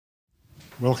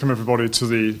Welcome everybody to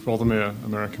the Rothermere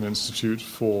American Institute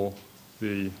for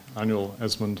the annual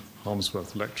Esmond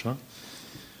Harmsworth Lecture.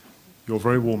 You're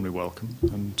very warmly welcome,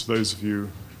 and to those of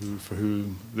you for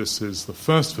whom this is the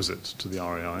first visit to the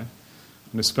RAI,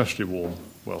 an especially warm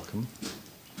welcome.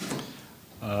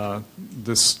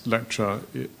 This lecture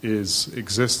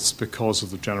exists because of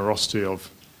the generosity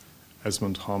of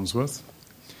Esmond Harmsworth,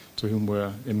 to whom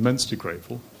we're immensely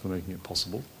grateful for making it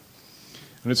possible.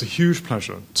 And it's a huge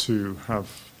pleasure to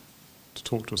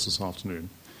talk to us this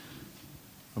afternoon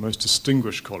a most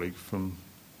distinguished colleague from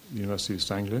the University of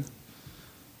East Anglia,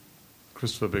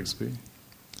 Christopher Bigsby,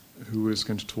 who is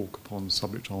going to talk upon the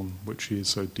subject on which he is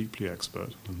so deeply expert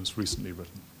and has recently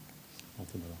written.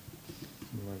 Arthur Miller.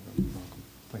 You're very welcome.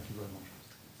 Thank you very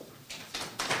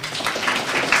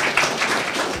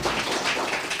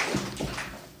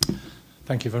much.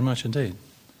 Thank you very much indeed.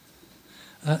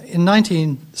 In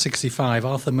 1965,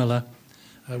 Arthur Miller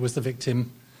was the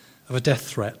victim of a death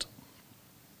threat.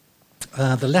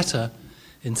 The letter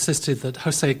insisted that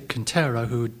Jose Quintero,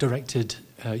 who directed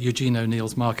Eugene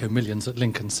O'Neill's Marco Millions at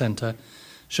Lincoln Center,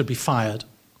 should be fired.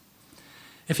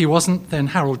 If he wasn't, then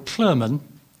Harold Clurman,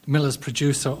 Miller's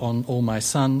producer on All My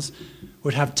Sons,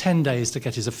 would have 10 days to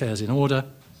get his affairs in order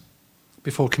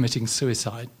before committing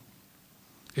suicide.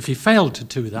 If he failed to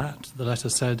do that, the letter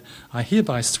said, I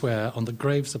hereby swear on the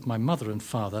graves of my mother and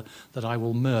father that I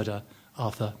will murder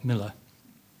Arthur Miller.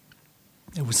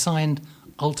 It was signed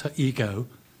Alter Ego,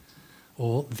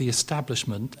 or The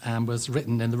Establishment, and was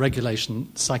written in the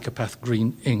regulation Psychopath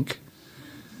Green Ink.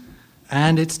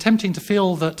 And it's tempting to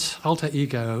feel that Alter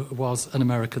Ego was an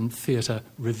American theatre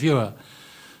reviewer,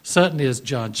 certainly as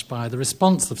judged by the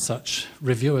response of such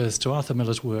reviewers to Arthur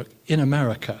Miller's work in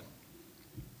America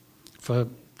for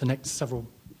the next several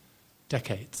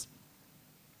decades.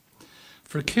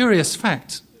 For a curious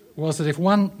fact was that if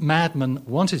one madman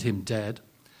wanted him dead,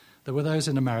 there were those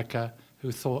in America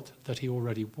who thought that he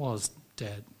already was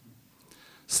dead.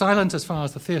 Silent as far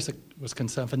as the theatre was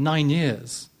concerned for 9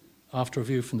 years after A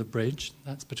View from the Bridge,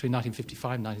 that's between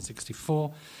 1955 and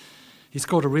 1964, he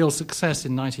scored a real success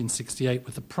in 1968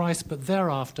 with The Price, but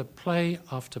thereafter play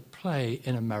after play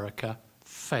in America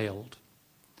failed.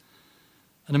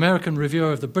 An American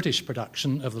reviewer of the British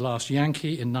production of The Last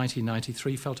Yankee in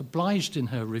 1993 felt obliged in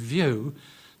her review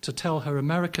to tell her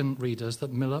American readers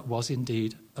that Miller was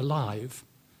indeed alive.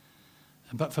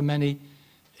 But for many,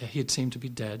 he had seemed to be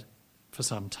dead for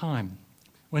some time.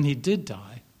 When he did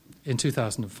die in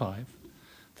 2005,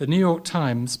 the New York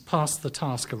Times passed the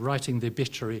task of writing the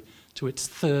obituary to its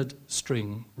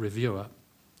third-string reviewer,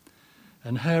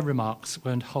 and her remarks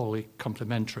weren't wholly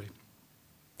complimentary.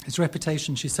 His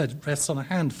reputation, she said, rests on a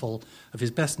handful of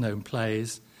his best-known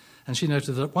plays, and she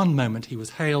noted that at one moment he was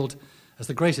hailed as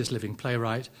the greatest living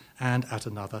playwright and at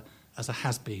another as a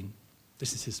has-been.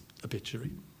 This is his obituary.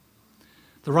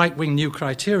 The right-wing New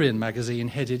Criterion magazine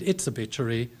headed its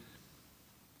obituary,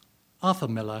 Arthur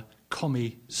Miller,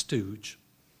 commie stooge.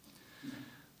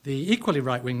 The equally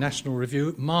right-wing National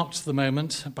Review marked the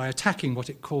moment by attacking what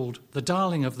it called the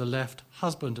darling of the left,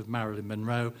 husband of Marilyn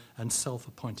Monroe and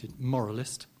self-appointed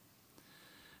moralist,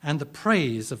 and the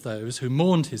praise of those who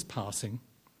mourned his passing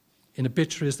in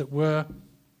obituaries that were,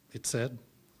 it said,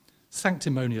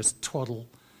 sanctimonious twaddle,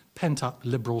 pent-up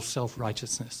liberal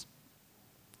self-righteousness.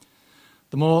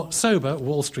 The more sober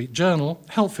Wall Street Journal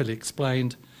helpfully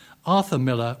explained, Arthur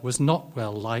Miller was not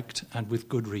well liked and with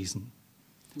good reason.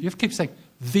 You have to keep saying,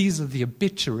 these are the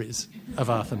obituaries of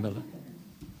Arthur Miller.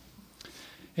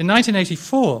 In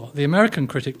 1984, the American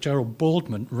critic Gerald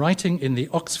Baldwin, writing in the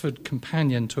Oxford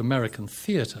Companion to American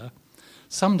Theatre,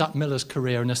 summed up Miller's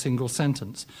career in a single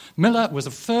sentence. Miller was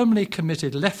a firmly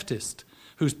committed leftist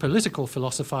whose political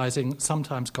philosophizing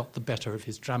sometimes got the better of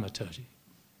his dramaturgy.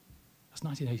 That's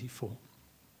 1984.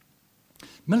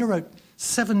 Miller wrote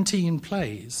 17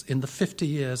 plays in the 50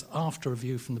 years after A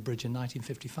View from the Bridge in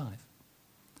 1955.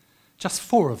 Just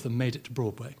 4 of them made it to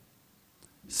Broadway.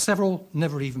 Several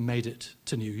never even made it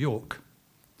to New York.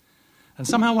 And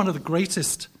somehow one of the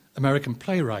greatest American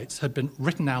playwrights had been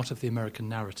written out of the American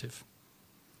narrative,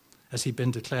 as he'd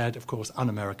been declared, of course,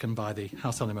 un-American by the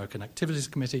House Un-American Activities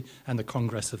Committee and the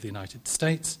Congress of the United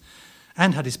States,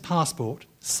 and had his passport,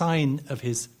 sign of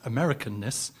his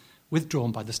Americanness,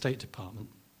 withdrawn by the State Department.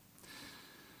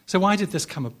 So why did this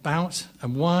come about,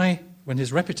 and why, when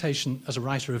his reputation as a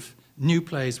writer of new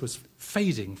plays was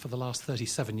fading for the last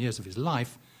 37 years of his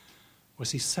life,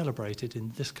 was he celebrated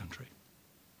in this country?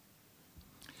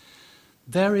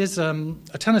 There is a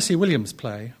Tennessee Williams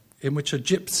play in which a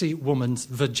gypsy woman's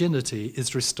virginity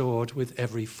is restored with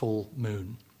every full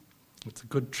moon. It's a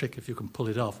good trick if you can pull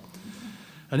it off.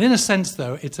 And in a sense,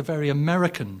 though, it's a very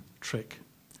American trick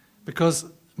because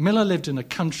Miller lived in a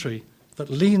country that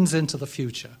leans into the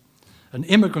future, an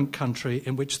immigrant country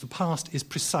in which the past is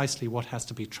precisely what has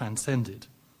to be transcended.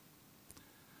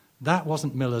 That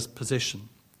wasn't Miller's position.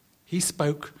 He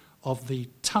spoke of the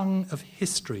tongue of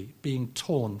history being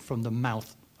torn from the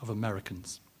mouth of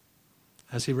Americans.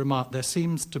 As he remarked, there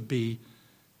seems to be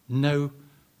no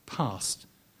past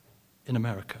in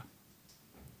America.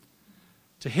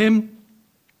 To him,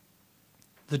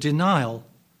 the denial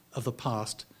of the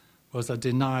past was a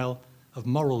denial of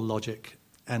moral logic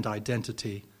and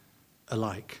identity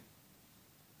alike.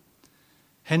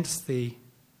 Hence the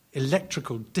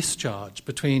electrical discharge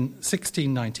between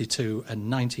 1692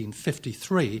 and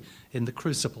 1953 in the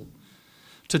Crucible.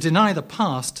 To deny the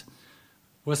past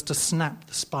was to snap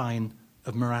the spine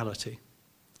of morality,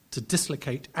 to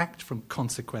dislocate act from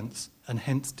consequence and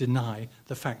hence deny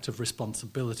the fact of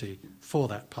responsibility for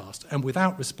that past. And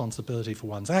without responsibility for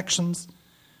one's actions,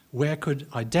 where could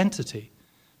identity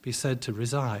be said to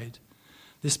reside?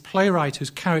 This playwright whose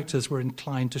characters were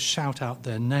inclined to shout out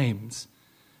their names,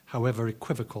 however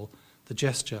equivocal the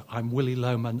gesture, I'm Willie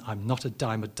Loman, I'm not a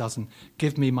dime a dozen,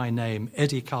 give me my name,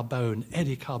 Eddie Carbone,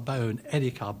 Eddie Carbone,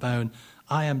 Eddie Carbone,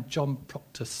 I am John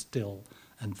Proctor still,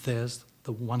 and there's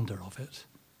the wonder of it.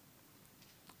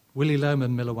 Willie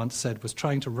Loman, Miller once said, was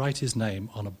trying to write his name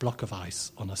on a block of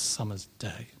ice on a summer's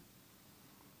day.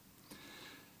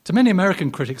 To many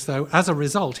American critics, though, as a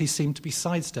result, he seemed to be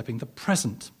sidestepping the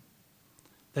present.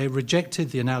 They rejected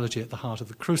the analogy at the heart of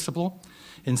the Crucible,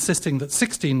 insisting that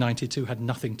 1692 had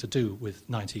nothing to do with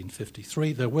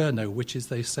 1953. There were no witches,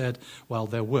 they said, while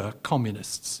there were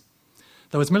communists.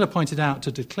 Though, as Miller pointed out,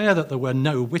 to declare that there were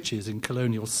no witches in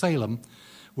colonial Salem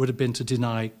would have been to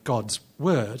deny God's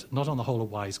word, not on the whole a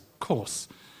wise course,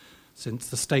 since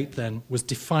the state then was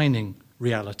defining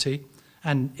reality,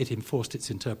 and it enforced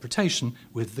its interpretation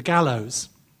with the gallows,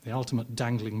 the ultimate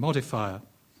dangling modifier.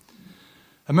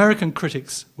 American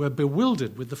critics were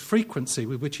bewildered with the frequency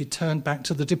with which he turned back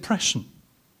to the Depression,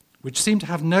 which seemed to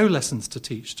have no lessons to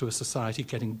teach to a society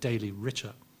getting daily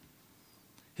richer.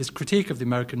 His critique of the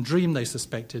American dream, they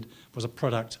suspected, was a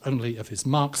product only of his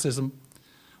Marxism,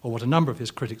 or what a number of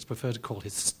his critics prefer to call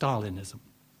his Stalinism.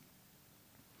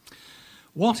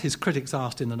 What his critics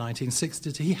asked in the 1960s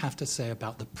did he have to say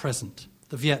about the present,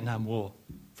 the Vietnam War,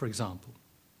 for example?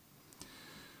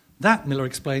 That, Miller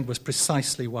explained, was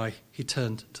precisely why he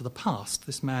turned to the past,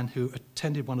 this man who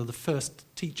attended one of the first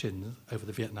teach-ins over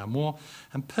the Vietnam War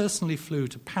and personally flew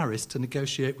to Paris to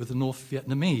negotiate with the North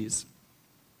Vietnamese.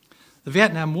 The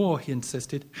Vietnam War, he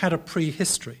insisted, had a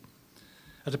prehistory.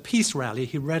 At a peace rally,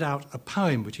 he read out a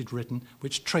poem which he'd written,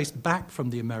 which traced back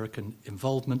from the American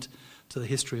involvement to the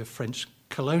history of French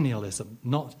colonialism,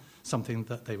 not something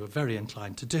that they were very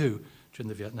inclined to do during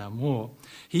the Vietnam War.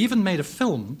 He even made a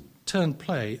film turned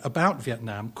play about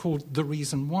Vietnam called The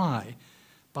Reason Why,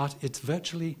 but it's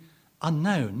virtually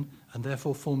unknown and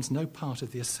therefore forms no part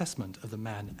of the assessment of the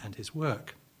man and his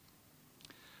work.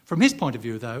 From his point of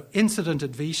view, though, Incident at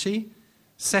Vichy,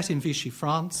 set in Vichy,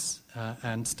 France,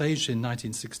 and staged in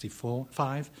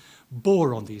 1965,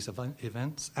 bore on these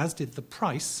events, as did The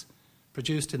Price,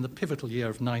 produced in the pivotal year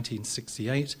of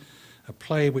 1968, a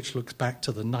play which looks back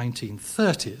to the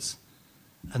 1930s,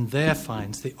 and there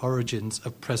finds the origins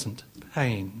of present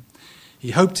pain.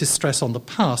 He hoped his stress on the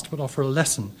past would offer a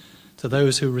lesson to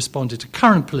those who responded to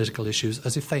current political issues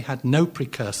as if they had no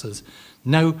precursors,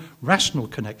 no rational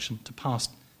connection to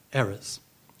past errors,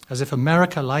 as if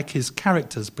America, like his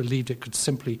characters, believed it could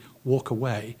simply walk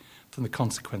away from the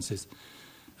consequences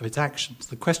of its actions.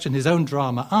 The question his own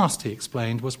drama asked, he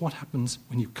explained, was what happens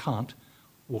when you can't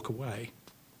walk away?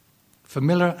 For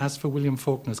Miller, as for William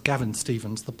Faulkner's Gavin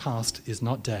Stevens, the past is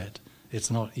not dead. It's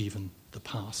not even the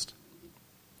past.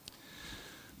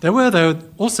 There were, though,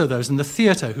 also those in the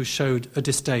theatre who showed a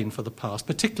disdain for the past,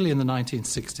 particularly in the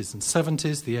 1960s and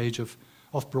 70s, the age of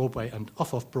off-Broadway and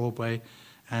off-Broadway,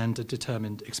 and a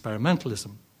determined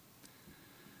experimentalism.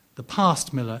 The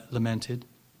past, Miller lamented,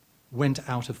 went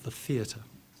out of the theatre.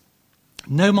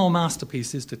 No more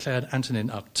masterpieces, declared Antonin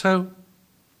Artaud,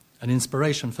 an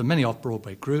inspiration for many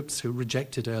off-Broadway groups who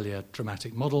rejected earlier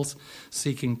dramatic models,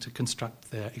 seeking to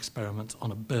construct their experiments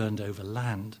on a burned-over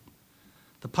land.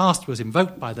 The past was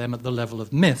invoked by them at the level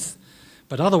of myth,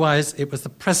 but otherwise it was the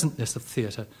presentness of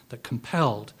theatre that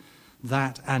compelled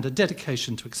that and a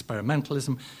dedication to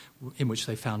experimentalism in which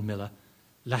they found Miller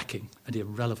lacking and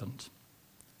irrelevant.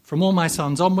 From All My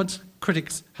Sons onwards,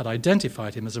 critics had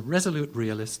identified him as a resolute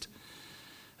realist,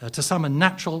 to some a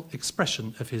natural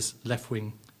expression of his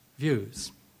left-wing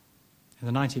views. In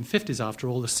the 1950s, after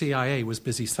all, the CIA was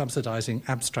busy subsidizing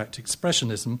abstract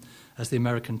expressionism as the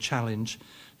American challenge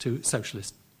to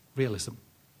socialist realism.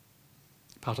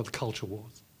 part of the culture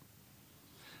wars.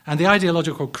 And the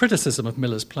ideological criticism of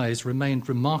Miller's plays remained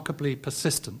remarkably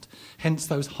persistent, hence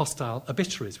those hostile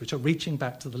obituaries, which are reaching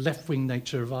back to the left-wing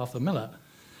nature of Arthur Miller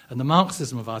and the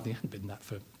Marxism of Arthur. He hadn't been that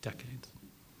for decades.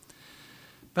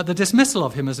 But the dismissal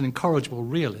of him as an incorrigible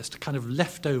realist, a kind of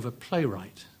leftover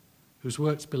playwright whose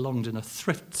works belonged in a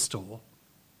thrift store,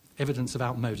 evidence of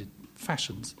outmoded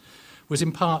fashions, was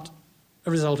in part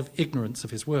a result of ignorance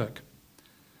of his work.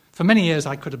 For many years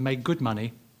I could have made good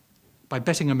money by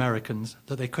betting Americans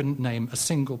that they couldn't name a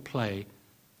single play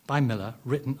by Miller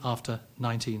written after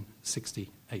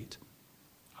 1968.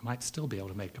 I might still be able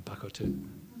to make a buck or two.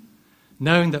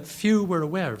 Knowing that few were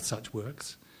aware of such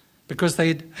works because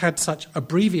they'd had such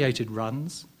abbreviated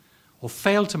runs or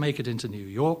failed to make it into New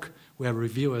York, where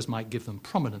reviewers might give them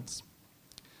prominence.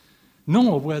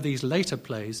 Nor were these later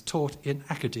plays taught in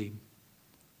academe,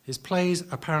 his plays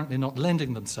apparently not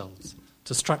lending themselves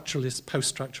to structuralists,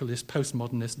 post-structuralists,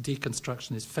 postmodernists,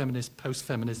 deconstructionists, feminists,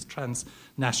 post-feminists,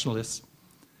 transnationalists.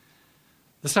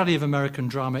 The study of American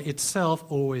drama itself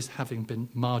always having been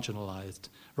marginalized.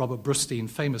 Robert Brustein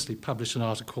famously published an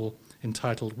article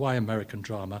entitled "Why American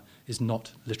Drama is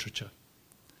Not Literature."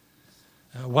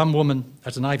 One woman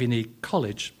at an Ivy League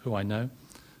college, who I know,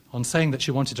 on saying that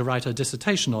she wanted to write her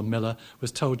dissertation on Miller,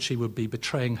 was told she would be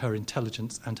betraying her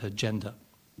intelligence and her gender.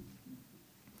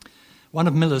 One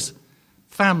of Miller's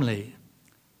family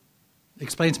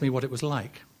explained to me what it was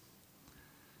like.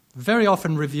 Very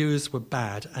often reviews were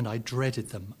bad and I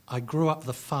dreaded them. I grew up with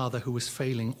a father who was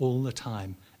failing all the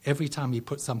time. Every time he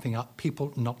put something up,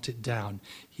 people knocked it down.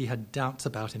 He had doubts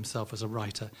about himself as a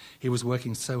writer. He was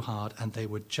working so hard and they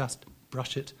would just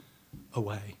brush it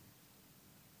away.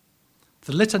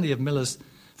 The litany of Miller's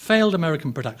failed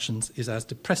American productions is as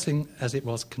depressing as it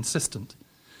was consistent.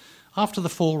 After the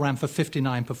Fall ran for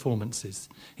 59 performances.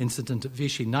 Incident at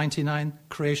Vichy, 99.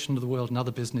 Creation of the World and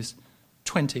Other Business,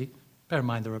 20. Bear in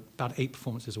mind there are about 8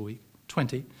 performances a week,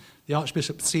 20. The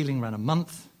Archbishop's Ceiling ran a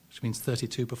month, which means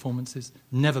 32 performances.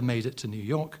 Never made it to New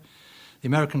York. The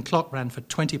American Clock ran for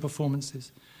 20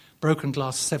 performances. Broken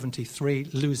Glass, 73,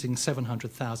 losing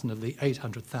 700,000 of the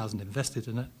 800,000 invested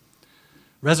in it.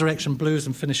 Resurrection Blues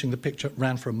and Finishing the Picture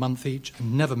ran for a month each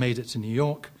and never made it to New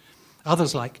York.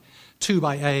 Others like 2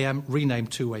 by AM,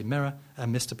 renamed Two-Way Mirror,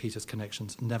 and Mr. Peter's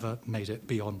Connections never made it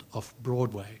beyond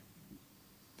off-Broadway.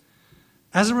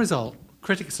 As a result,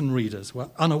 critics and readers were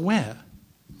unaware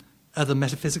of the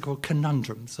metaphysical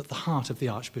conundrums at the heart of the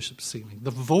Archbishop's Ceiling,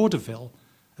 the vaudeville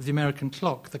of the American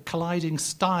Clock, the colliding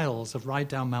styles of Ride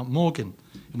Down Mount Morgan,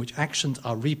 in which actions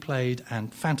are replayed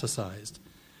and fantasized.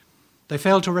 They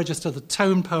failed to register the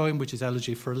tone poem, which is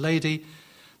Elegy for a Lady,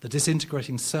 the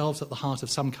disintegrating selves at the heart of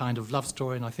some kind of love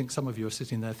story, and I think some of you are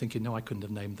sitting there thinking, no, I couldn't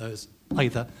have named those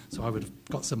either, so I would have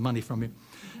got some money from you.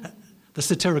 The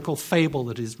satirical fable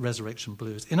that is Resurrection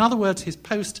Blues. In other words, his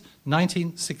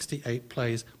post-1968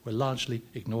 plays were largely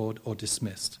ignored or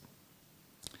dismissed.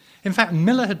 In fact,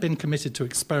 Miller had been committed to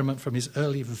experiment from his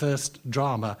early versed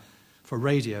drama for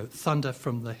radio, Thunder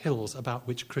from the Hills, about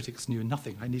which critics knew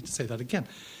nothing. I need to say that again.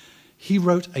 He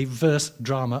wrote a verse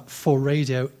drama for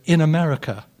radio in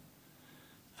America.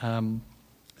 And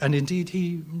indeed,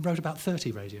 he wrote about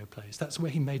 30 radio plays. That's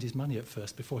where he made his money at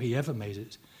first, before he ever made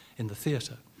it in the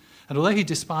theatre. And although he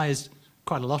despised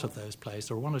quite a lot of those plays,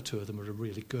 there were 1 or 2 of them that were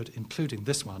really good, including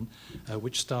this one,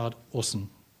 which starred Orson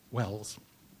Welles.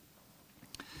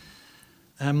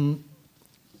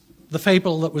 The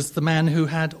fable that was The Man Who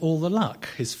Had All the Luck,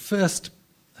 his first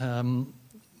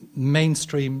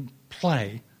mainstream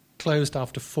play, closed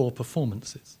after 4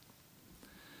 performances,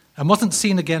 and wasn't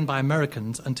seen again by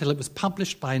Americans until it was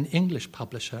published by an English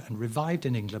publisher and revived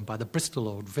in England by the Bristol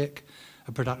Old Vic,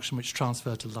 a production which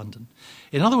transferred to London.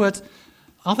 In other words,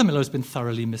 Arthur Miller has been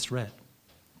thoroughly misread.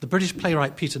 The British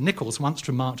playwright Peter Nichols once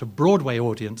remarked of Broadway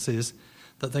audiences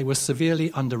that they were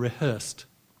severely under-rehearsed.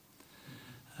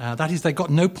 That is, they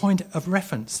got no point of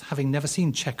reference, having never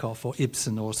seen Chekhov or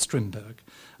Ibsen or Strindberg.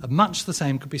 Much the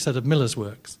same could be said of Miller's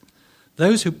works.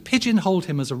 Those who pigeonholed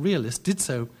him as a realist did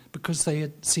so because they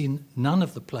had seen none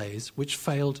of the plays which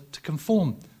failed to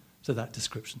conform to that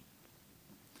description.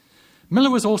 Miller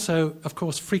was also, of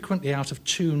course, frequently out of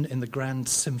tune in the grand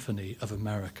symphony of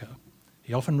America.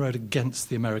 He often wrote against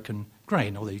the American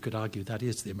grain, although you could argue that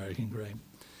is the American grain.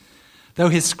 Though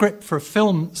his script for a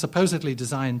film supposedly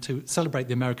designed to celebrate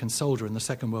the American soldier in the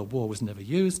Second World War was never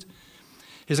used,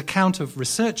 his account of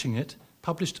researching it,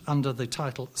 published under the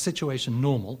title Situation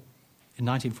Normal in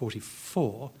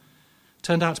 1944,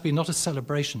 turned out to be not a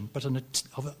celebration but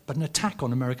an attack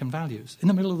on American values in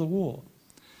the middle of the war.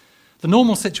 The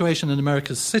normal situation in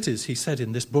America's cities, he said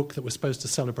in this book that was supposed to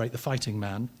celebrate the fighting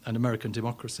man and American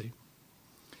democracy,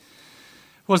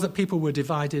 was that people were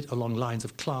divided along lines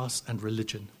of class and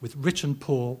religion, with rich and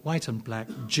poor, white and black,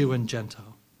 Jew and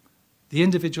Gentile. The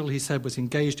individual, he said, was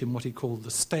engaged in what he called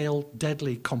the stale,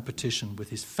 deadly competition with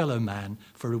his fellow man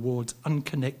for rewards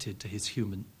unconnected to his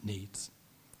human needs.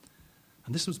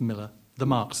 And this was Miller, the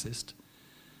Marxist,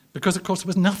 because, of course, there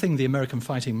was nothing the American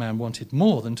fighting man wanted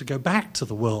more than to go back to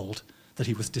the world that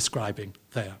he was describing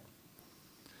there.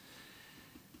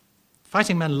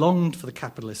 Fighting man longed for the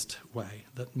capitalist way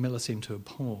that Miller seemed to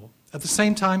abhor. At the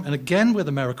same time, and again with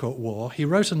America at war, he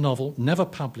wrote a novel, never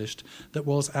published, that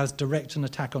was as direct an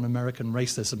attack on American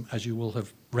racism as you will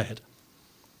have read,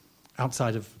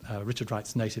 outside of Richard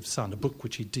Wright's Native Son, a book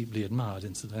which he deeply admired,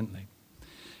 incidentally.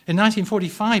 In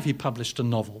 1945, he published a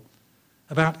novel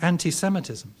about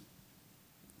anti-Semitism,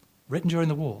 written during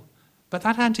the war. But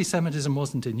that anti-Semitism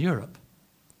wasn't in Europe.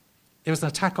 It was an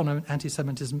attack on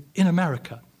anti-Semitism in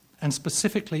America, and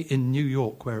specifically in New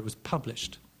York, where it was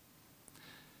published.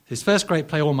 His first great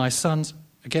play, All My Sons,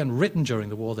 again written during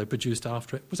the war, they produced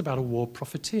after it, was about a war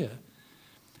profiteer.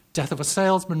 Death of a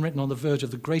Salesman, written on the verge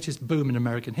of the greatest boom in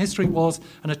American history, was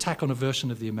an attack on a version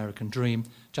of the American dream,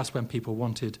 just when people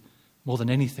wanted, more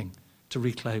than anything, to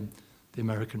reclaim the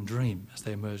American dream as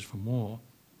they emerged from war.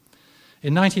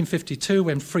 In 1952,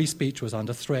 when free speech was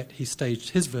under threat, he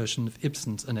staged his version of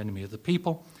Ibsen's An Enemy of the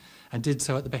People, and did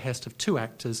so at the behest of two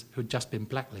actors who had just been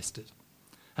blacklisted.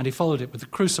 And he followed it with The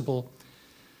Crucible,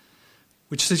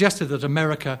 which suggested that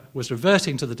America was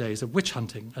reverting to the days of witch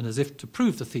hunting, and as if to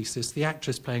prove the thesis, the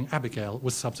actress playing Abigail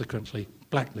was subsequently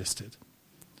blacklisted.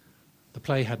 The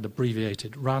play had an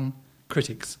abbreviated run.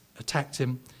 Critics attacked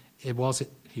him. He was,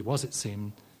 it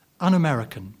seemed,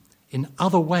 un-American in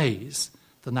other ways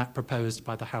than that proposed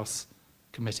by the House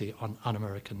Committee on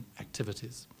Un-American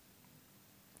Activities.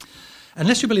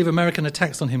 Unless you believe American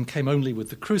attacks on him came only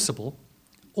with The Crucible,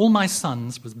 All My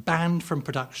Sons was banned from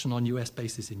production on US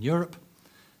bases in Europe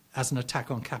as an attack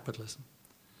on capitalism.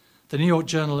 The New York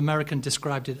Journal-American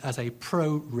described it as a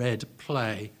pro-red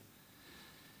play.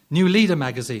 New Leader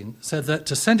magazine said that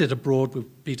to send it abroad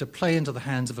would be to play into the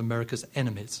hands of America's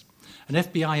enemies. An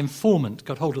FBI informant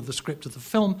got hold of the script of the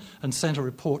film and sent a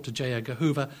report to J. Edgar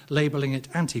Hoover labelling it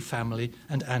anti-family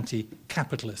and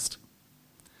anti-capitalist.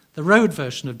 The road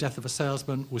version of Death of a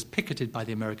Salesman was picketed by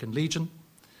the American Legion.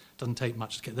 Doesn't take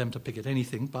much to get them to picket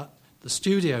anything, but the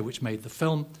studio which made the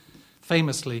film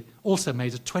famously also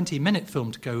made a 20-minute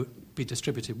film to be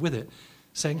distributed with it,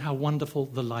 saying how wonderful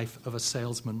the life of a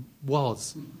salesman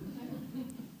was.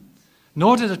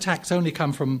 Nor did attacks only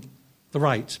come from the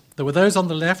right. There were those on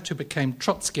the left who became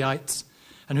Trotskyites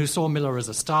and who saw Miller as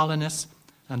a Stalinist,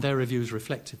 and their reviews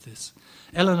reflected this.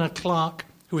 Eleanor Clark,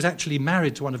 who was actually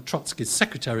married to one of Trotsky's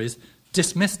secretaries,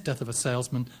 dismissed Death of a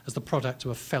Salesman as the product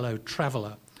of a fellow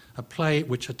traveller, a play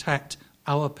which attacked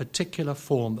our particular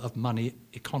form of money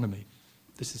economy.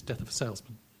 This is Death of a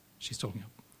Salesman she's talking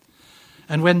about.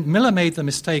 And when Miller made the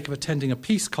mistake of attending a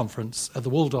peace conference at the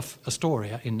Waldorf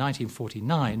Astoria in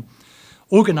 1949,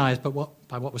 organised by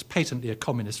what was patently a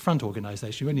Communist Front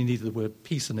organisation, you only needed the word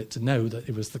peace in it to know that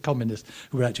it was the communists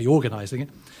who were actually organising it,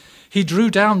 he drew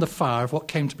down the fire of what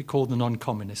came to be called the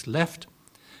non-communist left,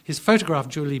 his photograph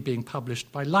duly being published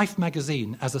by Life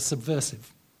magazine as a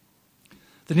subversive.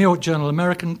 The New York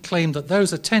Journal-American claimed that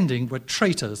those attending were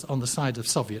traitors on the side of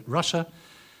Soviet Russia,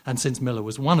 and since Miller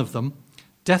was one of them,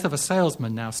 Death of a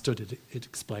Salesman now stood, it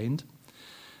explained,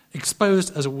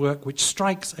 exposed as a work which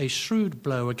strikes a shrewd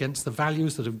blow against the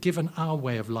values that have given our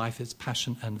way of life its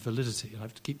passion and validity. And I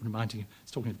have to keep reminding you,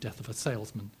 it's talking of Death of a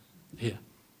Salesman here.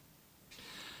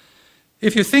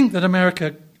 If you think that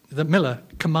Miller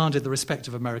commanded the respect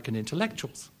of American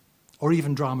intellectuals, or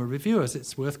even drama reviewers,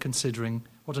 it's worth considering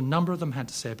what a number of them had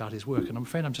to say about his work. And I'm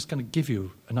afraid I'm just going to give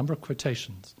you a number of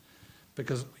quotations,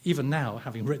 because even now,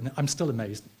 having written it, I'm still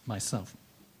amazed myself.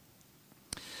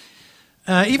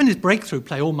 Even his breakthrough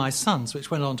play, All My Sons,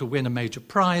 which went on to win a major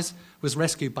prize, was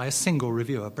rescued by a single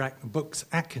reviewer, Brooks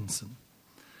Atkinson.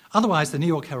 Otherwise, the New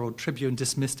York Herald Tribune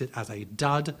dismissed it as a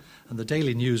dud, and the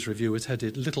Daily News review was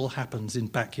headed, Little Happens in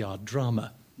Backyard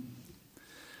Drama.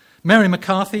 Mary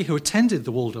McCarthy, who attended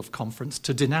the Waldorf Conference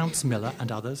to denounce Miller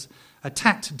and others,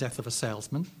 attacked Death of a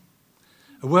Salesman,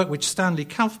 a work which Stanley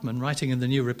Kaufman, writing in the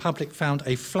New Republic, found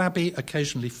a flabby,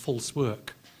 occasionally false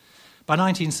work. By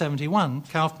 1971,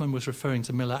 Kaufman was referring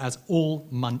to Miller as all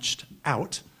munched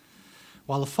out,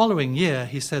 while the following year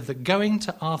he said that going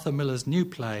to Arthur Miller's new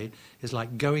play is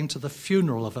like going to the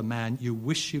funeral of a man you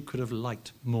wish you could have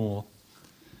liked more.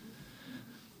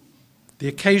 The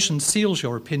occasion seals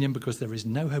your opinion because there is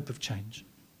no hope of change.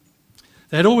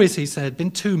 There had always, he said,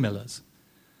 been two Millers,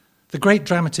 the great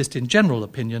dramatist in general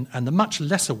opinion and the much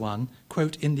lesser one,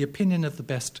 quote, in the opinion of the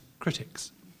best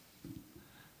critics.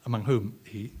 among whom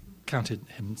he counted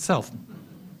himself.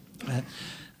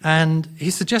 And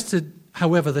he suggested,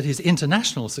 however, that his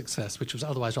international success, which was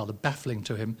otherwise rather baffling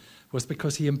to him, was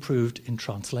because he improved in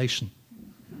translation,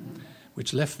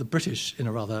 which left the British in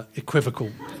a rather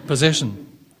equivocal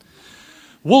position.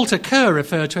 Walter Kerr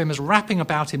referred to him as wrapping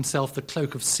about himself the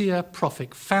cloak of seer,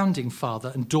 prophet, founding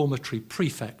father, and dormitory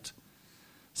prefect.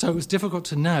 So it was difficult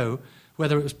to know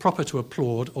whether it was proper to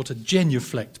applaud or to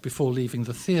genuflect before leaving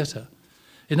the theatre.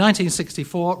 In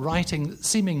 1964, writing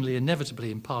seemingly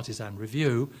inevitably in Partisan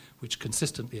Review, which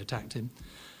consistently attacked him,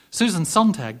 Susan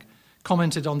Sontag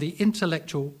commented on the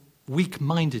intellectual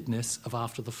weak-mindedness of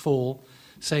After the Fall,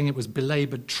 saying it was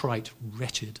belaboured, trite,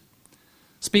 wretched.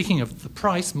 Speaking of the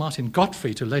price, Martin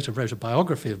Gottfried, who later wrote a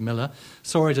biography of Miller,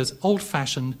 saw it as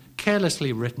old-fashioned,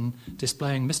 carelessly written,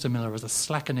 displaying Mr. Miller as a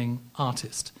slackening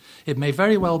artist. It may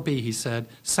very well be, he said,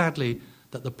 sadly,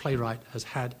 that the playwright has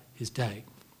had his day.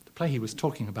 The play he was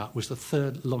talking about was the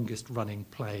third longest-running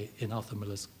play in Arthur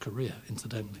Miller's career,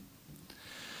 incidentally.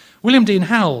 William Dean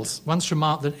Howells once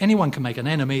remarked that anyone can make an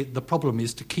enemy, the problem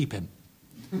is to keep him.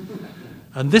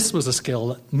 And this was a skill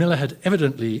that Miller had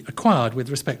evidently acquired with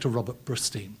respect to Robert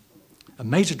Brustein, a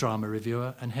major drama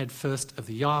reviewer and head first of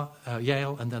the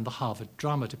Yale and then the Harvard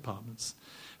drama departments,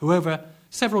 who over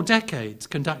several decades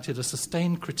conducted a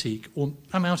sustained critique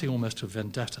amounting almost to a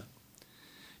vendetta.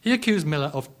 He accused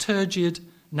Miller of turgid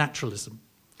naturalism,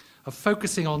 of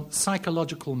focusing on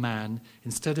psychological man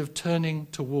instead of turning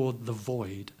toward the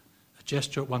void, a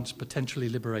gesture at once potentially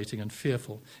liberating and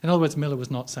fearful. In other words, Miller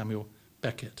was not Samuel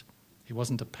Beckett. He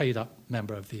wasn't a paid-up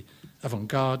member of the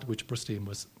avant-garde, which Brustein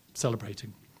was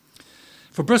celebrating.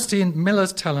 For Brustein,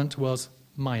 Miller's talent was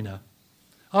minor.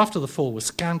 After the Fall was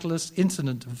scandalous.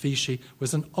 Incident of Vichy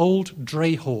was an old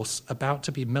dray horse about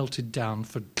to be melted down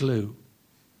for glue.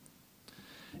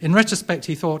 In retrospect,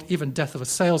 he thought even Death of a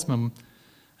Salesman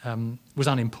was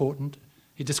unimportant.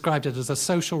 He described it as a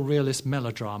social realist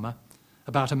melodrama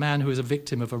about a man who is a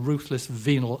victim of a ruthless,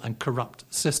 venal and corrupt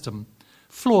system,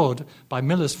 flawed by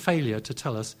Miller's failure to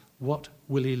tell us what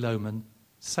Willy Loman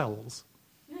sells.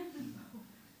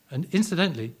 And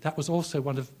incidentally, that was also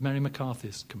one of Mary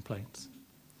McCarthy's complaints.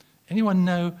 Anyone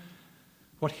know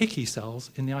what Hickey sells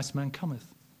in The Iceman Cometh?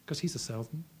 Because he's a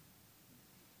salesman.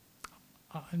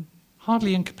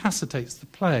 Hardly incapacitates the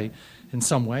play in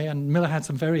some way, and Miller had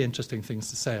some very interesting things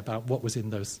to say about what was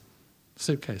in those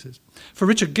suitcases. For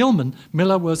Richard Gilman,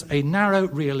 Miller was a narrow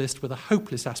realist with a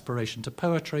hopeless aspiration to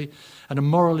poetry and a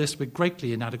moralist with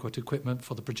greatly inadequate equipment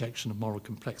for the projection of moral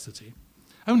complexity.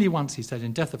 Only once, he said,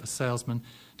 in Death of a Salesman,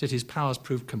 did his powers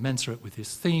prove commensurate with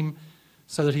his theme,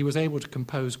 so that he was able to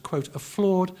compose, quote, a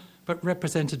flawed but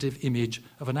representative image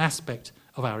of an aspect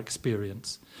of our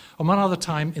experience. On one other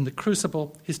time, in The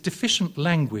Crucible, his deficient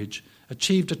language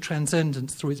achieved a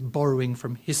transcendence through its borrowing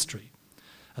from history.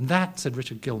 And that, said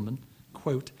Richard Gilman,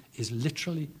 quote, is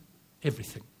literally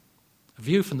everything. A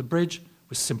View from the Bridge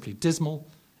was simply dismal.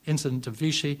 Incident of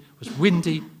Vichy was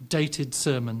windy, dated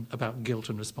sermon about guilt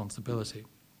and responsibility.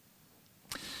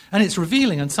 And it's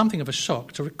revealing and something of a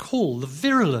shock to recall the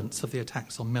virulence of the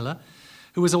attacks on Miller,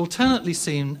 who was alternately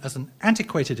seen as an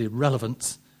antiquated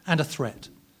irrelevance and a threat.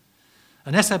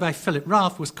 An essay by Philip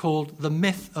Ralph was called The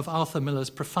Myth of Arthur Miller's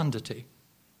Profundity.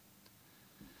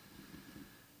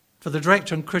 For the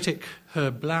director and critic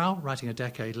Herb Blau, writing a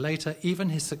decade later, even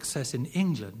his success in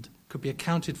England could be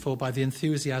accounted for by the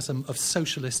enthusiasm of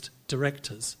socialist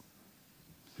directors,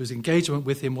 whose engagement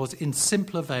with him was in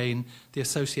simpler vein the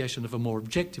association of a more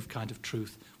objective kind of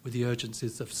truth with the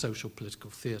urgencies of social political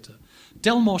theatre.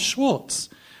 Delmore Schwartz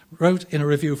wrote in a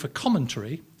review for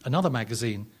Commentary, another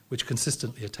magazine which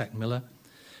consistently attacked Miller,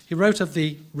 he wrote of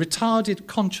the retarded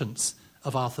conscience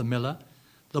of Arthur Miller,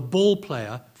 the ball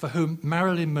player for whom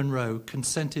Marilyn Monroe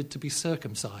consented to be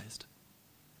circumcised.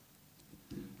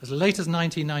 As late as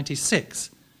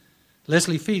 1996,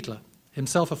 Leslie Fiedler,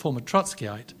 himself a former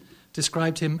Trotskyite,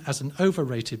 described him as an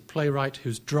overrated playwright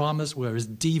whose dramas were as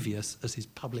devious as his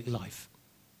public life.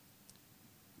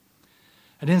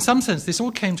 And in some sense, this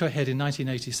all came to a head in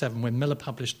 1987 when Miller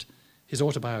published his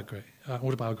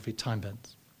autobiography Time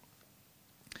Bends.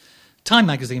 Time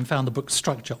magazine found the book's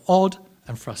structure odd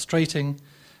and frustrating,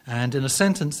 and in a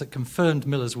sentence that confirmed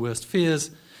Miller's worst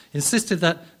fears, insisted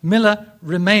that Miller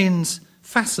remains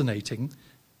fascinating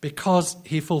because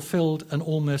he fulfilled an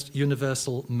almost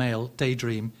universal male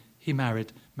daydream. He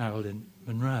married Marilyn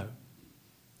Monroe.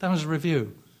 That was a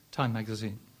review, Time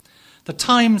magazine. The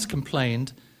Times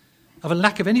complained of a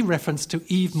lack of any reference to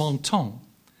Yves Montand,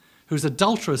 whose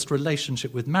adulterous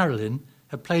relationship with Marilyn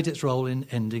had played its role in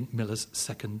ending Miller's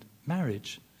second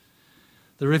marriage.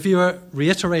 The reviewer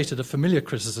reiterated a familiar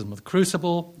criticism of the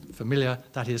Crucible, familiar,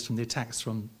 that is, from the attacks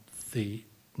from the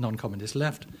non-communist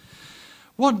left.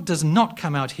 What does not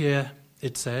come out here,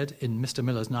 it said, in Mr.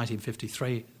 Miller's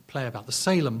 1953 play about the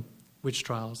Salem witch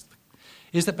trials,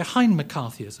 is that behind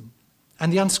McCarthyism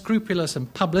and the unscrupulous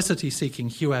and publicity-seeking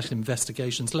Hewitt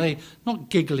investigations lay not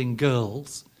giggling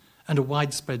girls and a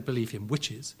widespread belief in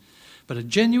witches, but a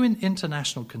genuine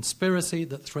international conspiracy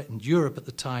that threatened Europe at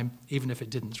the time, even if it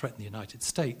didn't threaten the United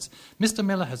States. Mr.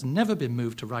 Miller has never been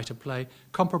moved to write a play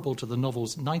comparable to the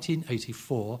novels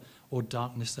 1984 or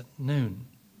Darkness at Noon.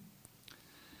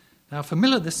 Now, for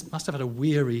Miller, this must have had a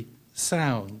weary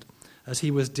sound, as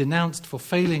he was denounced for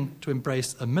failing to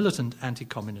embrace a militant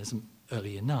anti-communism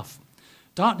early enough.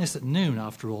 Darkness at Noon,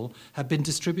 after all, had been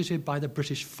distributed by the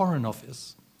British Foreign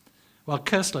Office, while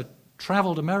Koestler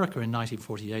travelled America in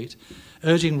 1948,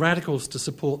 urging radicals to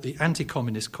support the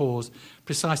anti-communist cause,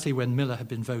 precisely when Miller had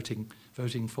been voting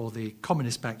for the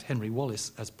communist-backed Henry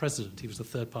Wallace as president. He was the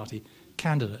third-party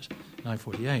candidate in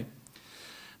 1948.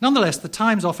 Nonetheless, the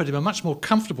Times offered him a much more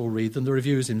comfortable read than the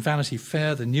reviews in Vanity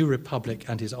Fair, The New Republic,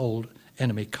 and his Old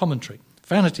Enemy Commentary.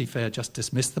 Vanity Fair just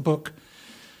dismissed the book,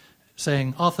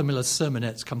 saying Arthur Miller's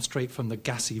sermonettes come straight from the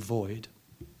gassy void.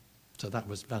 So that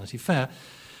was Vanity Fair.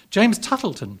 James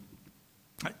Tuttleton,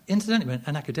 incidentally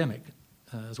an academic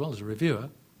as well as a reviewer,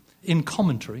 in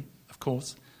Commentary, of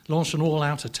course, launched an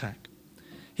all-out attack.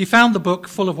 He found the book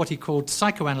full of what he called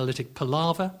psychoanalytic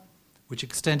palaver, which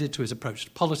extended to his approach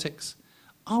to politics.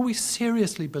 Are we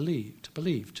seriously believe,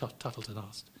 Tuttleton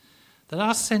asked, that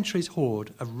our century's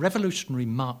horde of revolutionary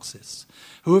Marxists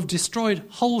who have destroyed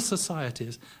whole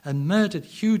societies and murdered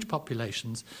huge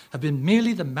populations have been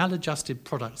merely the maladjusted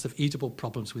products of Oedipal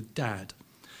problems with Dad?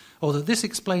 Or that this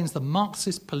explains the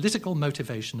Marxist political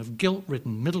motivation of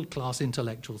guilt-ridden middle-class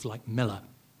intellectuals like Miller?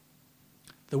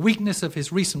 The weakness of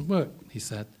his recent work, he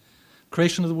said,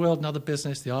 Creation of the World and Other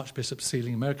Business, The Archbishop's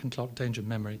Ceiling, American Clock, Danger of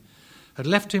Memory, had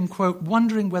left him, quote,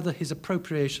 wondering whether his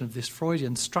appropriation of this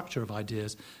Freudian structure of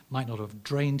ideas might not have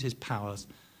drained his powers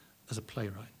as a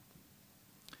playwright.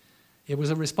 It was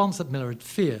a response that Miller had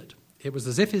feared. It was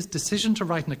as if his decision to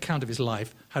write an account of his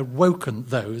life had woken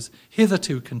those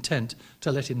hitherto content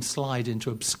to let him slide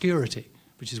into obscurity,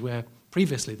 which is where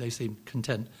previously they seemed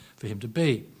content for him to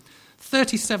be.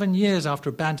 37 years after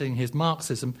abandoning his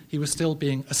Marxism, he was still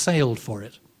being assailed for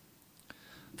it.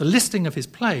 The listing of his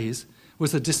plays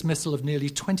was the dismissal of nearly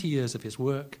 20 years of his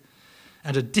work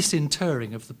and a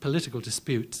disinterring of the political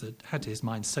disputes that had, to his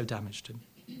mind, so damaged him.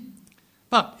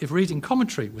 But if reading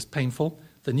Commentary was painful,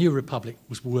 The New Republic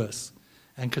was worse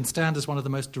and can stand as one of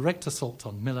the most direct assaults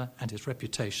on Miller and his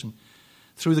reputation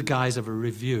through the guise of a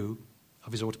review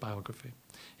of his autobiography.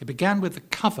 It began with the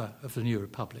cover of The New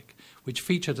Republic, which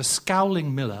featured a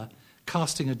scowling Miller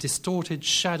casting a distorted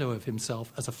shadow of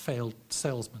himself as a failed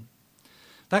salesman.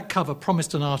 That cover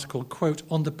promised an article, quote,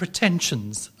 on the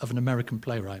pretensions of an American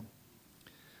playwright.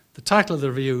 The title of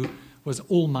the review was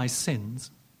All My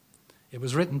Sins. It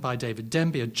was written by David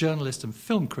Denby, a journalist and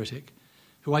film critic,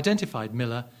 who identified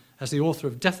Miller as the author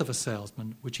of Death of a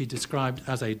Salesman, which he described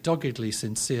as a doggedly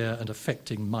sincere and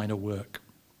affecting minor work.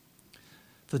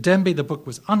 For Denby, the book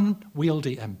was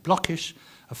unwieldy and blockish,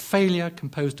 a failure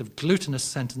composed of glutinous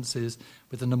sentences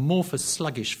with an amorphous,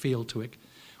 sluggish feel to it,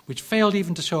 which failed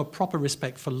even to show a proper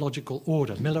respect for logical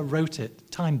order. Miller wrote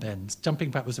it, time bends, jumping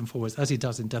backwards and forwards, as he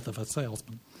does in Death of a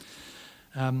Salesman.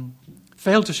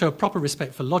 Failed to show a proper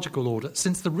respect for logical order,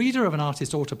 since the reader of an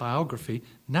artist's autobiography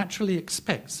naturally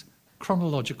expects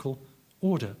chronological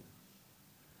order.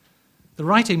 The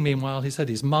writing, meanwhile, he said,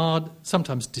 is marred,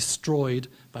 sometimes destroyed,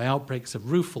 by outbreaks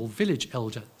of rueful village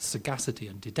elder sagacity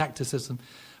and didacticism,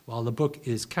 while the book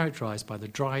is characterised by the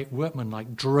dry,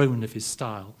 workmanlike drone of his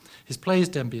style. His plays,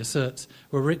 Denby asserts,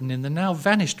 were written in the now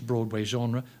vanished Broadway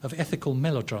genre of ethical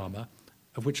melodrama,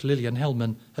 of which Lillian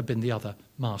Hellman had been the other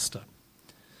master.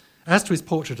 As to his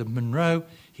portrait of Monroe,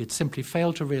 he had simply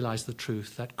failed to realise the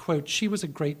truth that, quote, she was a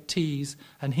great tease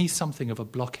and he something of a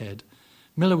blockhead.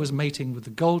 Miller was mating with the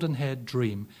golden-haired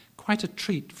dream, quite a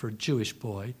treat for a Jewish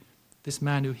boy, this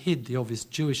man who hid the obvious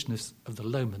Jewishness of the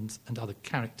Lomans and other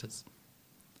characters.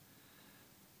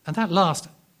 And that last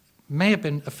may have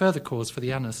been a further cause for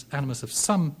the animus of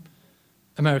some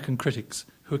American critics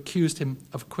who accused him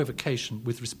of equivocation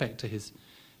with respect to his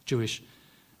Jewish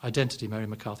identity. Mary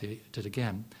McCarthy did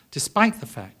again, despite the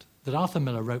fact that Arthur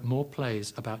Miller wrote more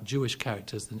plays about Jewish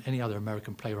characters than any other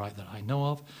American playwright that I know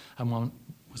of, and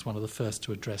was one of the first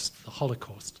to address the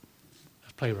Holocaust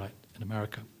as playwright in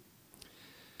America.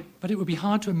 But it would be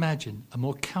hard to imagine a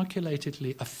more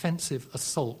calculatedly offensive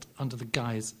assault under the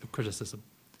guise of criticism.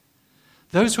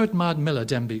 Those who admired Miller,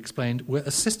 Denby explained, were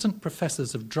assistant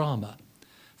professors of drama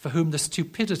for whom the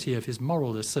stupidity of his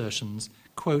moral assertions,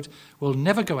 quote, will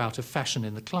never go out of fashion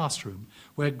in the classroom,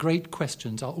 where great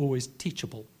questions are always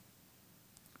teachable.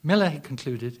 Miller, he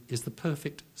concluded, is the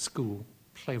perfect school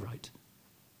playwright.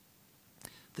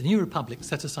 The New Republic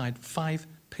set aside 5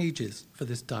 pages for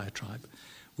this diatribe,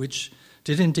 which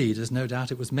did indeed, as no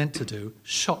doubt it was meant to do,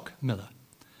 shock Miller,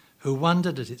 who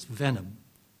wondered at its venom,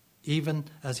 even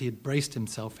as he had braced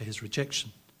himself for his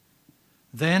rejection.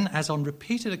 Then, as on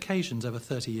repeated occasions over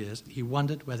 30 years, he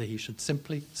wondered whether he should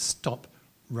simply stop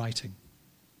writing.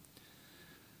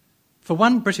 For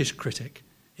one British critic,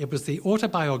 it was the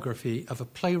autobiography of a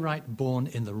playwright born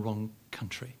in the wrong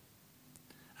country.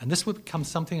 And this would become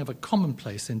something of a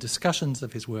commonplace in discussions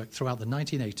of his work throughout the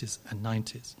 1980s and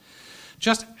 90s.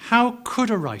 Just how could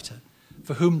a writer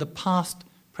for whom the past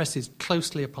presses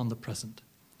closely upon the present,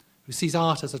 who sees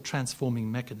art as a transforming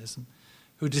mechanism,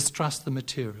 who distrust the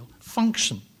material,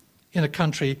 function in a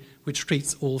country which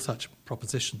treats all such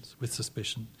propositions with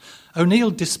suspicion? O'Neill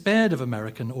despaired of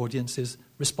American audiences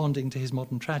responding to his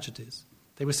modern tragedies.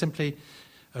 They were simply,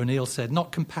 O'Neill said,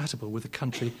 not compatible with a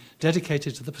country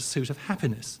dedicated to the pursuit of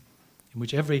happiness, in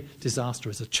which every disaster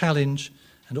is a challenge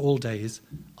and all days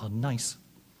are nice.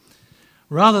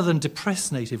 Rather than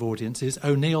depress native audiences,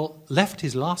 O'Neill left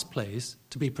his last plays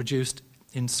to be produced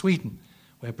in Sweden,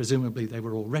 where presumably they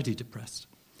were already depressed.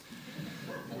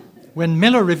 When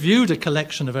Miller reviewed a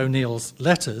collection of O'Neill's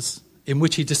letters, in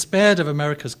which he despaired of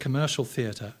America's commercial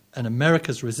theatre and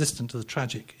America's resistance to the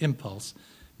tragic impulse,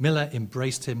 Miller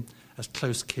embraced him as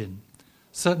close kin.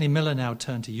 Certainly Miller now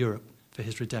turned to Europe for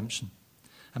his redemption.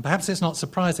 And perhaps it's not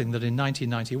surprising that in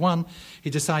 1991 he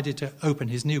decided to open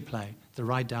his new play, The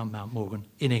Ride Down Mount Morgan,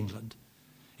 in England.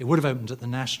 It would have opened at the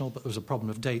National, but there was a problem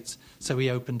of dates, so he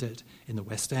opened it in the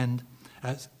West End,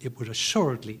 as it would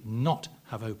assuredly not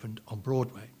have opened on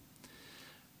Broadway.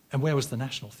 And where was the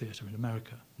National Theatre in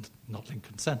America? Not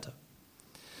Lincoln Center.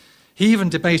 He even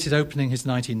debated opening his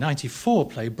 1994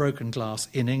 play Broken Glass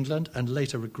in England and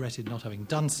later regretted not having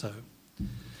done so.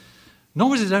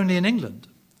 Nor was it only in England.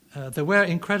 There were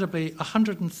incredibly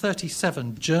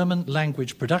 137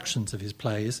 German-language productions of his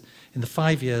plays in the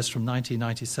 5 years from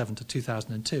 1997 to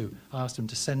 2002. I asked him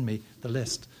to send me the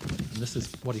list, and this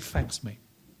is what he faxed me.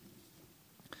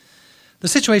 The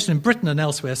situation in Britain and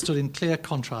elsewhere stood in clear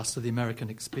contrast to the American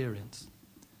experience.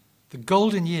 The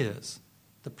Golden Years,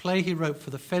 the play he wrote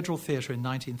for the Federal Theatre in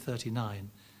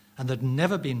 1939 and that had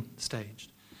never been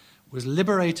staged, was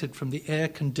liberated from the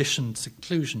air-conditioned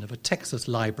seclusion of a Texas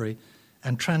library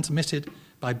and transmitted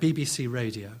by BBC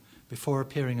Radio before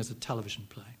appearing as a television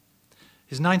play.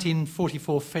 His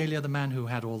 1944 failure, The Man Who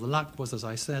Had All the Luck, was, as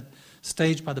I said,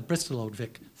 staged by the Bristol Old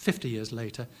Vic 50 years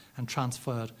later and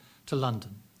transferred to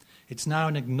London. It's now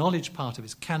an acknowledged part of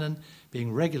his canon,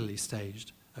 being regularly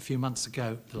staged, a few months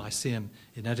ago at the Lyceum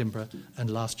in Edinburgh and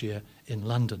last year in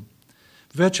London.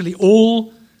 Virtually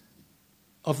all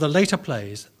of the later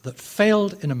plays that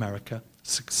failed in America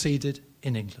succeeded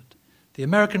in England. The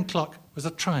American Clock was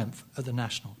a triumph at the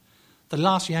National. The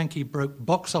Last Yankee broke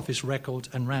box office records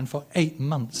and ran for 8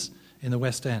 months in the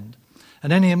West End.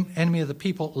 And Enemy of the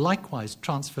People likewise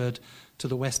transferred to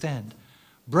the West End.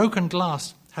 Broken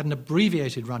Glass had an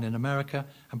abbreviated run in America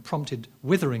and prompted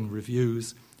withering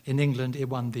reviews. In England, it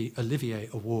won the Olivier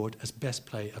Award as Best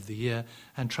Play of the Year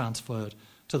and transferred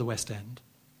to the West End.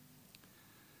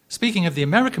 Speaking of the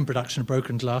American production of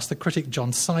Broken Glass, the critic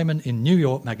John Simon in New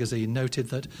York Magazine noted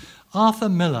that Arthur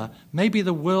Miller may be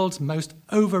the world's most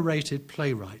overrated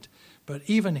playwright, but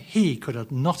even he could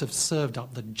not have served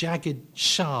up the jagged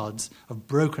shards of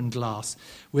Broken Glass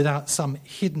without some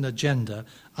hidden agenda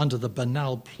under the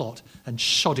banal plot and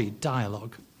shoddy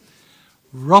dialogue.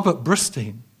 Robert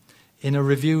Brustein, in a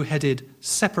review headed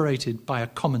Separated by a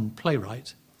Common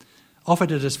Playwright,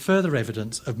 offered it as further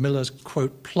evidence of Miller's,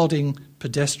 quote, plodding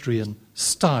pedestrian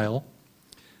style.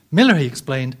 Miller, he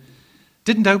explained,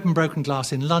 didn't open Broken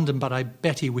Glass in London, but I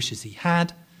bet he wishes he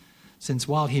had, since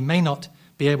while he may not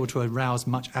be able to arouse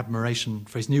much admiration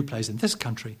for his new plays in this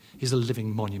country, he's a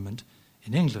living monument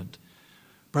in England.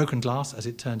 Broken Glass, as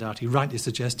it turned out, he rightly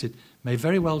suggested, may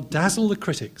very well dazzle the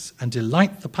critics and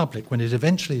delight the public when it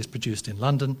eventually is produced in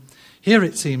London. Here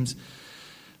it seems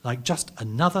like just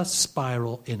another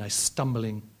spiral in a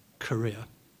stumbling career.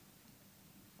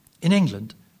 In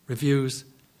England, reviews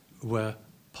were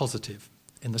positive.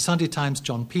 In the Sunday Times,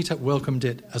 John Peter welcomed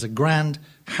it as a grand,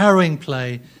 harrowing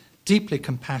play, deeply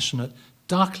compassionate,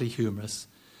 darkly humorous,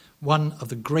 one of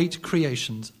the great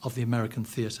creations of the American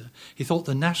theatre. He thought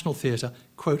the National Theatre,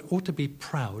 quote, ought to be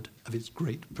proud of its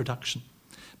great production.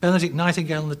 Benedict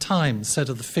Nightingale in The Times said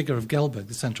of the figure of Gelberg,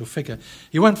 the central figure,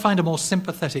 "You won't find a more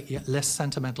sympathetic yet less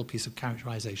sentimental piece of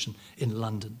characterisation in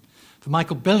London." For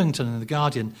Michael Billington in The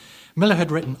Guardian, Miller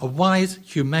had written a wise,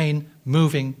 humane,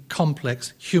 moving,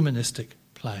 complex, humanistic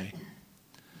play.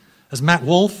 As Matt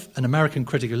Wolfe, an American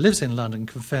critic who lives in London,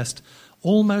 confessed,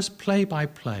 almost play by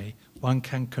play, one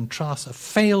can contrast a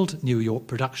failed New York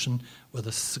production with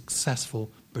a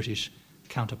successful British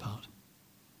counterpart.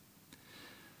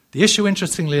 The issue,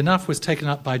 interestingly enough, was taken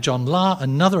up by John Lahr,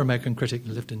 another American critic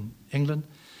who lived in England,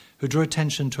 who drew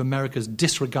attention to America's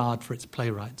disregard for its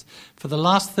playwrights. For the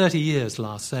last 30 years,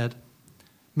 Lahr said,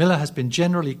 Miller has been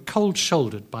generally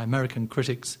cold-shouldered by American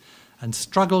critics and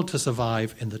struggled to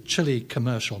survive in the chilly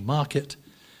commercial market,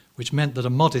 which meant that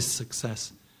a modest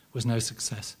success was no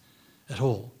success at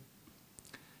all.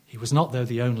 He was not, though,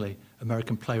 the only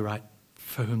American playwright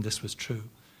for whom this was true.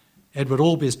 Edward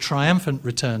Albee's triumphant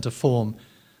return to form,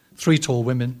 Three Tall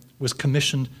Women, was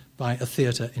commissioned by a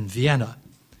theatre in Vienna.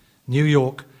 New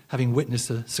York, having witnessed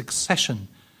a succession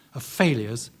of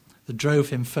failures that drove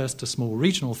him first to small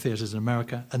regional theatres in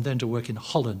America and then to work in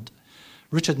Holland.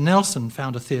 Richard Nelson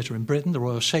found a theatre in Britain, the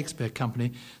Royal Shakespeare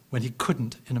Company, when he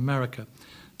couldn't in America.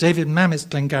 David Mamet's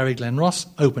Glengarry Glen Ross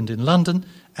opened in London,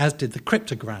 as did the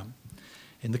Cryptogram,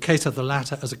 in the case of the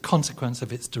latter as a consequence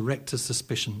of its director's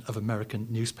suspicion of American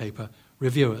newspaper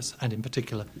reviewers, and in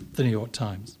particular the New York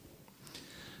Times.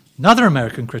 Another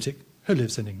American critic who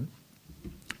lives in England,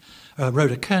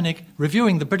 Rhoda Koenig,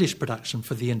 reviewing the British production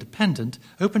for The Independent,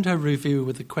 opened her review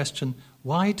with the question,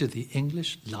 why do the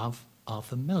English love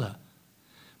Arthur Miller?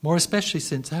 More especially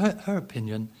since, her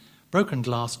opinion, Broken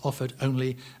Glass offered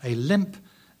only a limp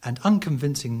and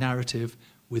unconvincing narrative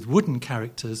with wooden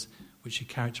characters, which she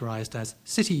characterised as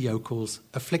city yokels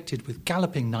afflicted with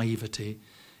galloping naivety.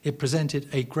 It presented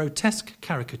a grotesque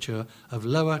caricature of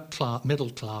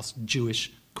middle-class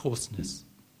Jewish coarseness.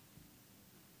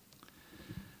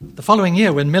 The following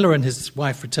year, when Miller and his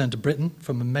wife returned to Britain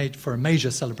for a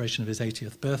major celebration of his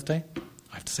 80th birthday,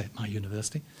 I have to say at my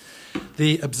university,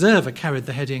 the Observer carried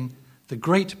the heading, "The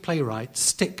great playwright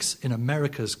sticks in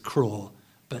America's craw,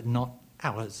 but not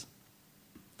ours."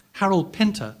 Harold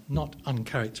Pinter, not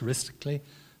uncharacteristically,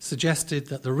 suggested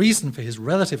that the reason for his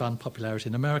relative unpopularity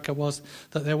in America was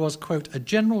that there was, quote, a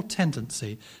general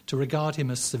tendency to regard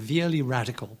him as severely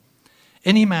radical.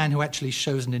 Any man who actually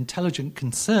shows an intelligent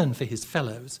concern for his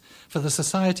fellows, for the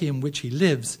society in which he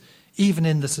lives, even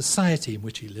in the society in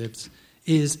which he lives,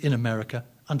 is, in America,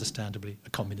 understandably, a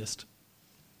communist.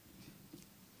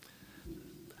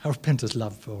 Harold Pinter's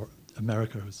love for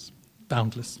America was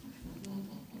boundless.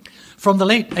 From the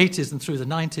late 80s and through the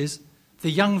 90s, the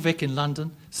young Vic in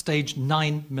London staged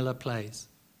 9 Miller plays.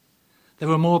 There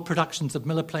were more productions of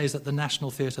Miller plays at the National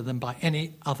Theatre than by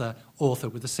any other author,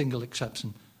 with a single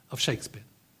exception of Shakespeare.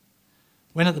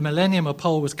 When at the Millennium a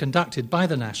poll was conducted by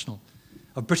the National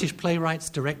of British playwrights,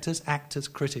 directors, actors,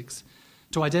 critics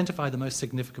to identify the most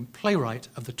significant playwright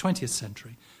of the 20th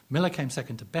century, Miller came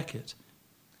second to Beckett,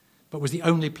 but was the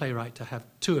only playwright to have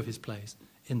 2 of his plays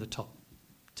in the top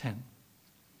 10.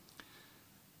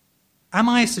 Am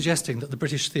I suggesting that the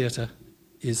British theatre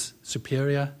is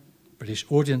superior, British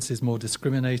audience is more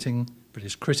discriminating,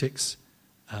 British critics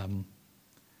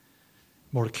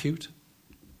more acute?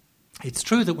 It's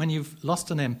true that when you've lost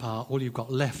an empire, all you've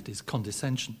got left is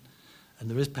condescension, and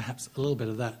there is perhaps a little bit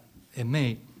of that in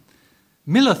me.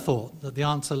 Miller thought that the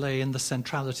answer lay in the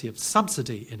centrality of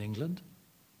subsidy in England,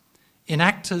 in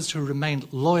actors who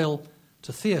remained loyal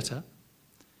to theatre,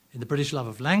 in the British love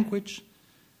of language,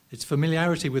 its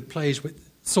familiarity with plays which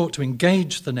sought to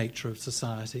engage the nature of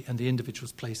society and the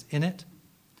individual's place in it.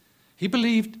 He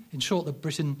believed, in short, that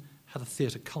Britain had a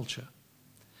theatre culture.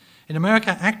 In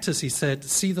America, actors, he said,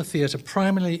 see the theatre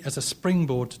primarily as a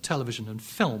springboard to television and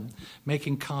film,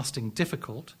 making casting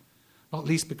difficult, not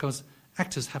least because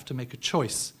actors have to make a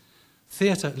choice.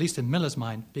 Theatre, at least in Miller's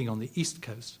mind, being on the East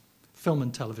Coast, film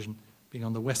and television being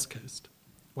on the West Coast.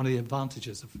 One of the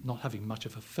advantages of not having much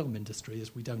of a film industry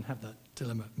is we don't have that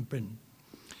dilemma in Britain.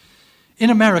 In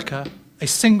America, a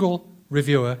single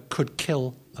reviewer could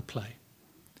kill a play.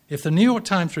 If the New York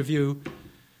Times review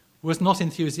was not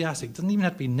enthusiastic, it doesn't even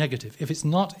have to be negative. If it's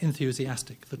not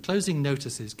enthusiastic, the closing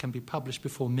notices can be published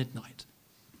before midnight,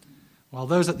 while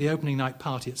those at the opening night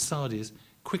party at Sardi's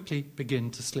quickly begin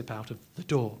to slip out of the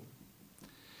door.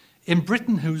 In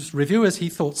Britain, whose reviewers he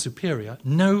thought superior,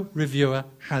 no reviewer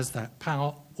has that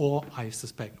power, or, I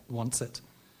suspect, wants it.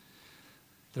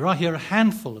 There are here a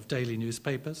handful of daily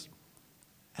newspapers,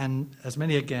 and as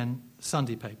many again,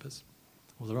 Sunday papers,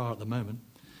 or there are at the moment.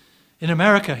 In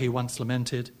America, he once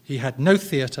lamented, he had no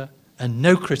theatre and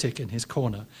no critic in his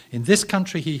corner. In this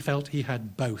country, he felt he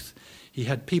had both. He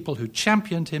had people who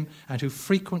championed him and who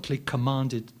frequently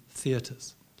commanded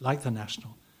theatres, like the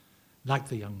National, like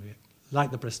the Young Vic, like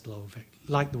the Bristol Old Vic,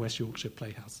 like the West Yorkshire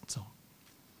Playhouse, and so on.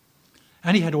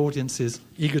 And he had audiences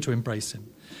eager to embrace him.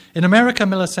 In America,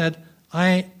 Miller said,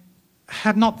 I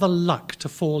had not the luck to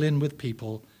fall in with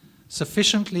people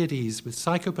sufficiently at ease with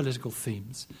psychopolitical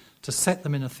themes to set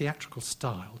them in a theatrical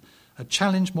style, a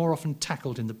challenge more often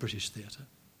tackled in the British theatre.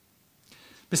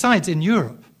 Besides, in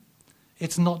Europe,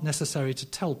 it's not necessary to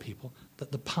tell people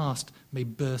that the past may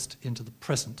burst into the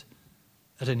present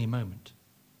at any moment.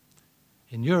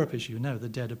 In Europe, as you know, the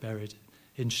dead are buried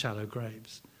in shallow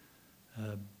graves.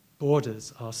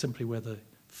 Borders are simply where the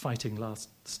fighting last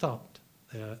stopped.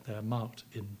 They are marked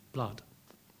in blood.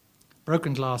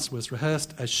 Broken Glass was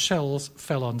rehearsed as shells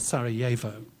fell on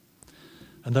Sarajevo.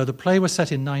 And though the play was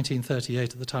set in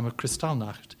 1938 at the time of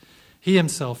Kristallnacht, he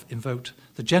himself invoked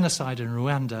the genocide in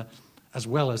Rwanda as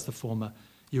well as the former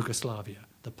Yugoslavia.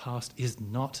 The past is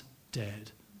not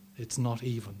dead. It's not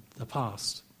even the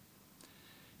past.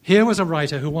 Here was a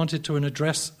writer who wanted to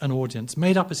address an audience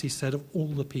made up, as he said, of all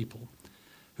the people,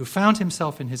 who found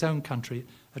himself in his own country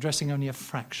addressing only a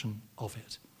fraction of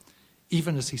it,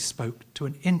 even as he spoke to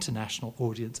an international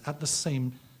audience at the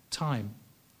same time.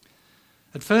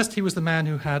 At first, he was the man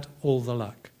who had all the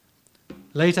luck.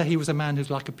 Later, he was a man whose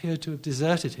luck appeared to have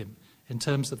deserted him in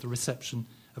terms of the reception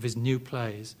of his new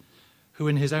plays, who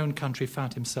in his own country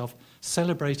found himself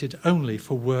celebrated only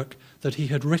for work that he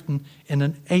had written in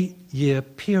an 8-year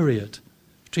period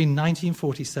between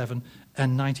 1947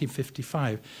 and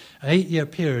 1955, an 8-year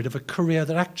period of a career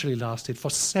that actually lasted for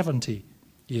 70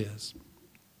 years.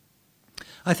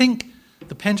 I think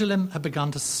the pendulum had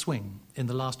begun to swing in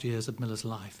the last years of Miller's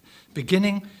life,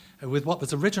 beginning with what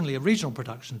was originally a regional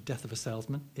production of Death of a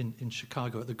Salesman in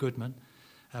Chicago at the Goodman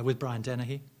with Brian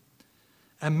Dennehy.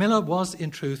 And Miller was, in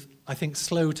truth, I think,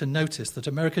 slow to notice that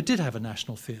America did have a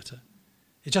national theatre.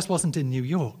 It just wasn't in New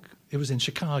York. It was in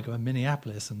Chicago and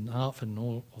Minneapolis and Hartford and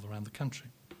all around the country.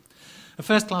 A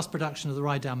first-class production of The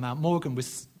Ride Down Mount Morgan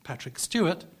with Patrick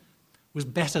Stewart was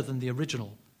better than the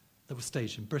original that was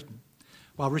staged in Britain,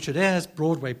 while Richard Eyre's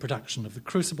Broadway production of The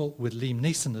Crucible with Liam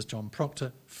Neeson as John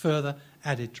Proctor further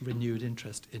added to renewed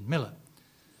interest in Miller.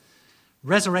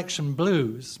 Resurrection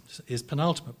Blues, his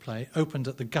penultimate play, opened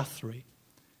at the Guthrie,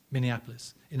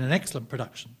 Minneapolis, in an excellent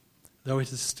production, though it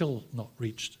has still not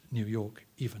reached New York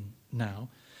even now,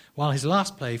 while his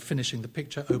last play, Finishing the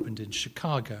Picture, opened in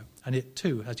Chicago, and it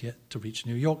too has yet to reach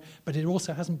New York, but it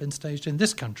also hasn't been staged in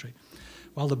this country.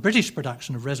 While the British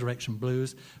production of Resurrection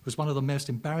Blues was one of the most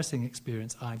embarrassing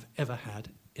experiences I've ever had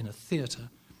in a theatre.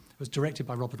 It was directed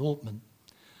by Robert Altman,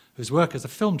 whose work as a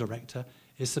film director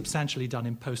is substantially done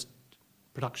in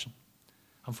post-production.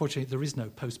 Unfortunately, there is no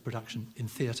post-production in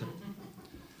theatre.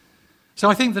 So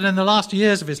I think that in the last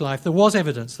years of his life, there was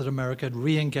evidence that America had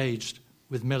re-engaged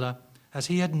with Miller as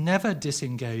he had never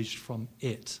disengaged from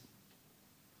it.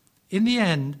 In the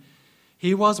end,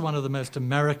 he was one of the most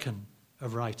American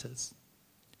of writers,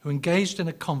 who engaged in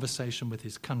a conversation with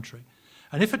his country.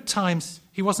 And if at times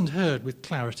he wasn't heard with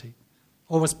clarity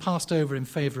or was passed over in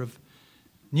favour of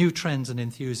new trends and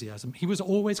enthusiasm, he was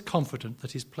always confident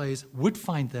that his plays would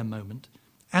find their moment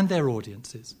and their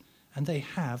audiences, and they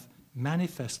have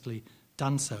manifestly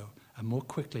done so, and more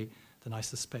quickly than I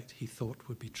suspect he thought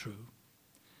would be true.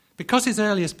 Because his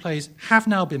earliest plays have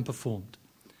now been performed,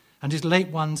 and his late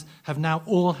ones have now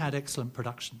all had excellent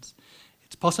productions,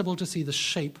 it's possible to see the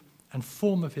shape and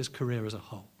form of his career as a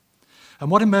whole.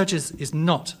 And what emerges is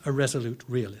not a resolute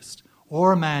realist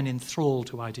or a man enthralled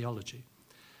to ideology,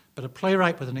 but a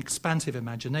playwright with an expansive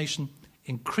imagination,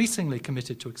 increasingly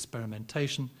committed to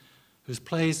experimentation, whose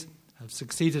plays have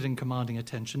succeeded in commanding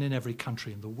attention in every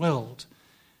country in the world,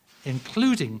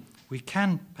 including, we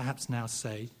can perhaps now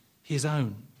say, his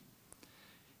own.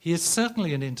 He is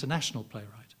certainly an international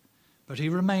playwright, but he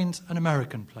remains an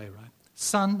American playwright,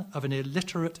 son of an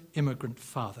illiterate immigrant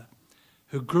father,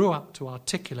 who grew up to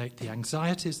articulate the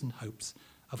anxieties and hopes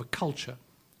of a culture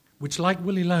which, like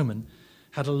Willy Loman,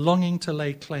 had a longing to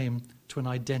lay claim to an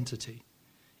identity,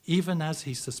 even as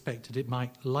he suspected it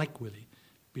might, like Willy,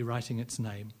 be writing its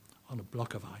name on a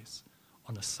block of ice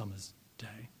on a summer's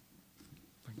day.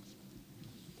 Thanks.